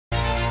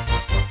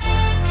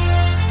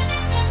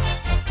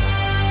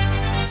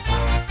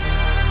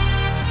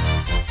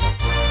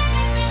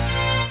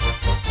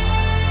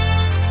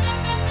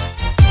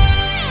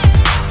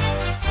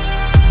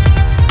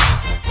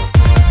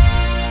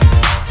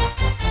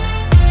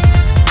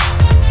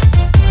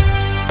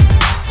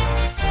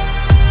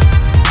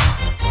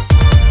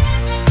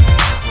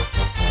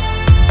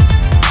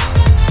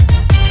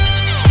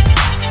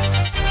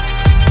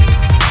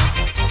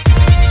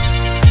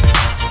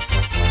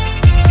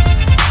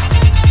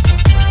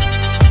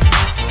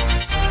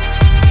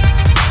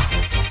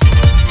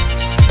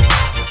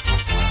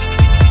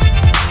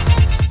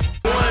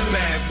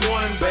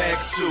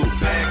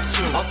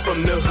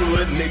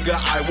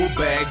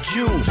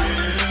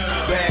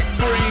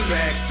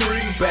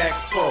back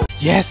for.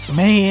 Yes,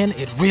 man,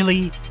 it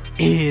really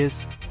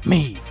is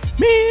me,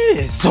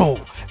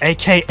 Mizzo,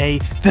 aka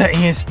the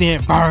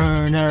Instant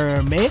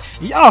Burner, man.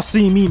 Y'all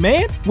see me,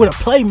 man, with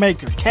a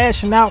playmaker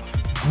cashing out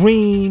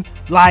green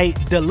light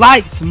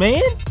delights,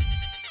 man.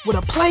 With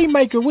a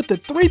playmaker with the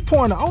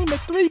 3-pointer on the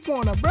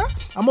 3-pointer, bro.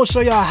 I'm gonna show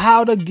y'all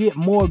how to get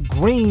more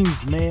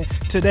greens, man,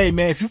 today,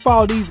 man. If you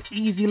follow these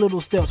easy little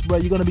steps, bro,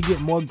 you're gonna be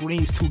getting more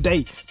greens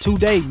today,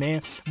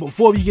 man.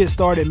 Before we get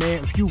started,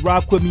 man, if you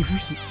rock with me, if you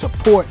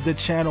support the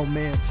channel,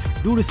 man,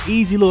 do this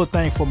easy little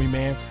thing for me,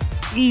 man.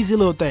 Easy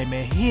little thing,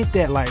 man. Hit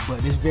that like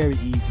button. It's very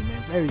easy,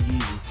 man. Very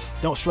easy.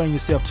 Don't strain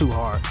yourself too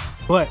hard.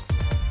 But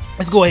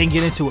let's go ahead and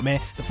get into it, man.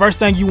 The first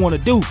thing you want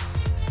to do,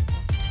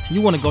 you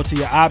want to go to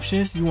your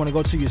options, you want to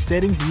go to your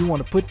settings, and you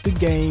want to put the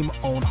game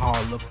on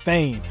Hall of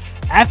Fame.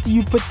 After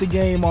you put the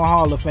game on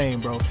Hall of Fame,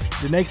 bro,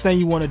 the next thing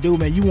you want to do,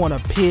 man, you want to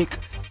pick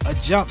a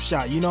jump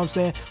shot. You know what I'm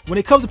saying? When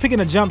it comes to picking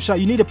a jump shot,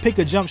 you need to pick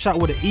a jump shot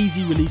with an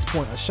easy release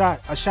point, a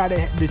shot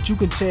that you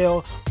can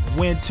tell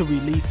when to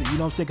release it. You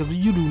know what I'm saying? Because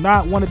you do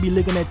not want to be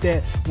looking at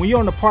that when you're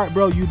on the park,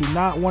 bro. You do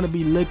not want to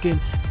be looking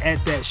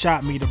at that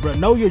shot meter, bro.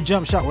 Know your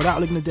jump shot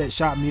without looking at that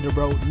shot meter,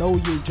 bro. Know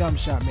your jump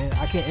shot, man.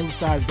 I can't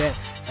emphasize that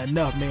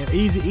enough, man.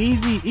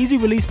 Easy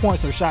release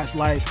points are shots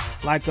like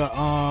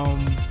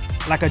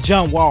a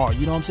John Wall,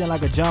 you know what I'm saying?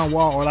 Like a John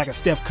Wall or like a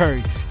Steph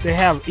Curry. They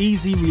have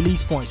easy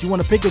release points. You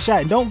want to pick a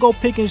shot and don't go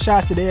picking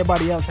shots that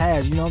everybody else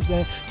has, you know what I'm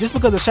saying? Just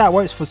because a shot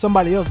works for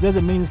somebody else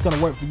doesn't mean it's going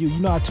to work for you. You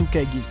know how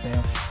 2K gets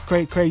down.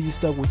 It's crazy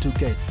stuff with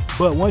 2K.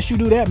 But once you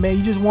do that, man,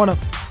 you just want to,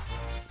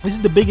 this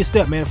is the biggest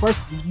step, man. First,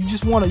 you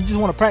just want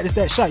to practice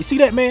that shot. You see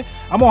that, man?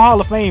 I'm on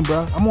Hall of Fame,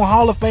 bro. I'm on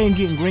Hall of Fame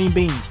getting green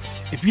beans.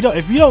 If you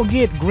don't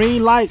get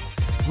green light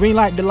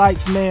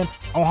delights, man,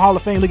 on Hall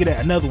of Fame, look at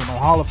that, another one on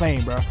Hall of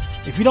Fame, bro.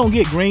 If you don't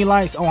get green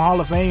lights on Hall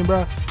of Fame,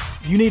 bro,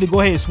 you need to go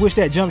ahead and switch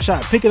that jump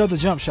shot. Pick another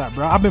jump shot,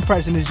 bro. I've been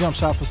practicing this jump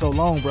shot for so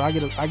long, bro. I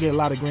get a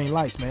lot of green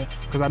lights, man,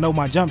 because I know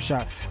my jump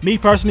shot. Me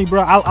personally,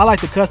 bro, I like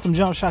the custom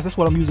jump shots. That's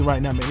what I'm using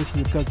right now, man. This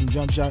is a custom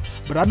jump shot,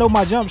 but I know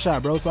my jump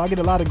shot, bro, so I get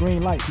a lot of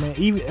green lights, man.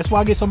 Even that's why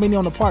I get so many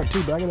on the park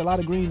too, bro. I get a lot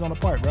of greens on the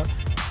park, bro.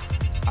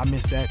 I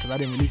missed that because I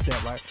didn't release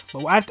that right.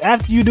 But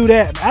after you do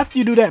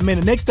that, man,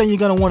 the next thing you're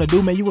gonna want to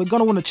do, man, you're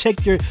gonna want to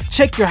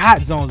check your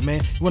hot zones,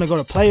 man. You want to go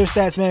to player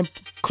stats, man.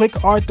 Click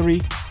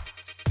R3.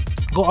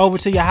 Go over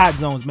to your hot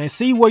zones, man.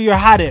 See where you're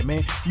hot at,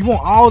 man. You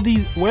want all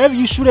these, wherever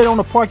you shoot at on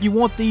the park, you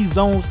want these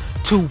zones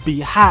to be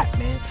hot,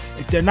 man.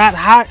 If they're not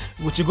hot,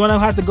 what you're gonna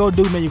have to go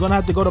do, man, you're gonna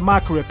have to go to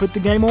mycourt, put the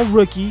game on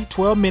rookie,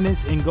 12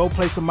 minutes, and go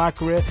play some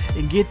mycourt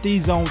and get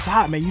these zones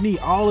hot, man. You need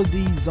all of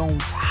these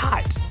zones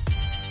hot.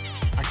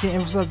 I can't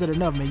emphasize that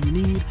enough, man. You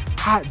need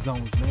hot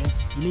zones, man.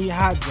 You need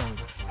hot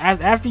zones.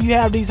 After you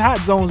have these hot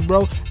zones,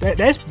 bro,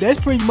 that's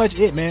pretty much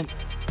it, man.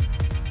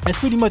 That's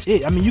pretty much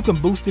it. I mean, you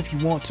can boost if you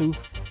want to.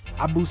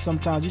 I boost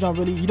sometimes. You don't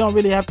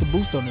really have to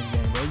boost on this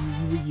game, bro.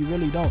 You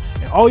really don't.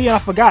 And oh yeah, I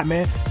forgot,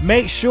 man.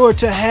 Make sure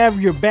to have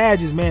your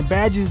badges, man.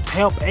 Badges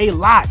help a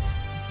lot.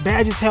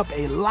 Badges help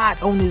a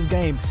lot on this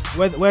game.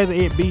 Whether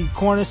it be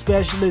corner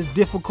specialist,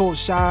 difficult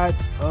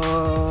shots,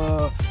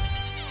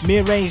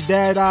 mid-range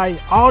dead eye,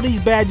 all these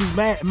badges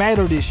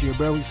matter this year,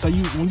 bro. So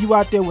when you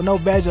out there with no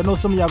badges, I know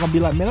some of y'all gonna be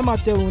like, man, I'm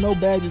out there with no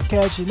badges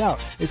cashing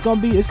out. It's gonna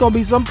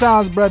be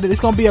sometimes, brother. It's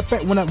gonna be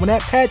when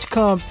that patch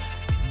comes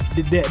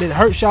that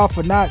hurts y'all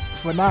for not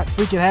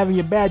freaking having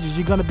your badges.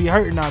 You're gonna be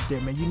hurting out there,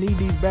 man. You need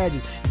these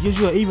badges. It gives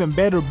you an even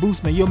better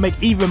boost, man. You'll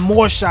make even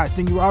more shots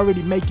than you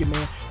already making,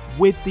 man,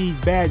 with these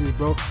badges,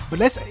 bro. But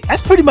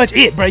that's pretty much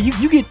it, bro.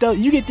 You get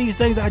these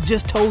things I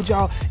just told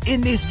y'all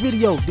in this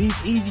video,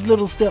 these easy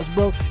little steps,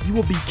 bro. You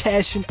will be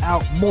cashing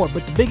out more.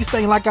 But the biggest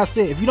thing, like I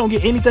said, if you don't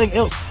get anything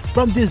else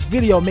from this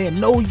video, man,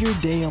 know your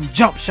damn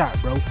jump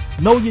shot, bro.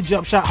 Know your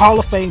jump shot. Hall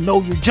of Fame,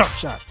 know your jump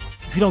shot.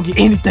 If you don't get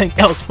anything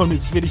else from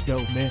this video,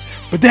 man.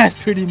 But that's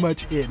pretty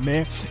much it,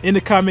 man. In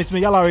the comments,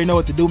 man, y'all already know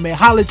what to do, man.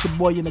 Holla at your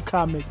boy in the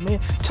comments, man.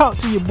 Talk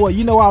to your boy.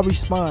 You know I'll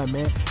respond,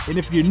 man. And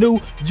if you're new,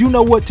 you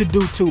know what to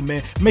do too,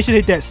 man. Make sure to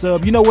hit that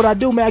sub. You know what I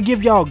do, man. I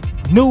give y'all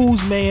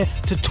news, man,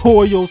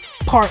 tutorials,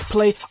 part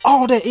play,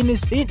 all that in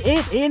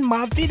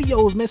my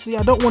videos, man. So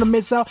y'all don't want to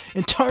miss out,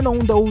 and turn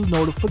on those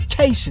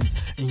notifications.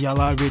 And y'all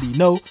already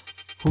know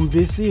who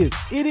this is.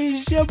 It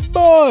is your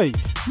boy,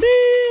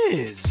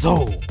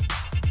 Mizzo.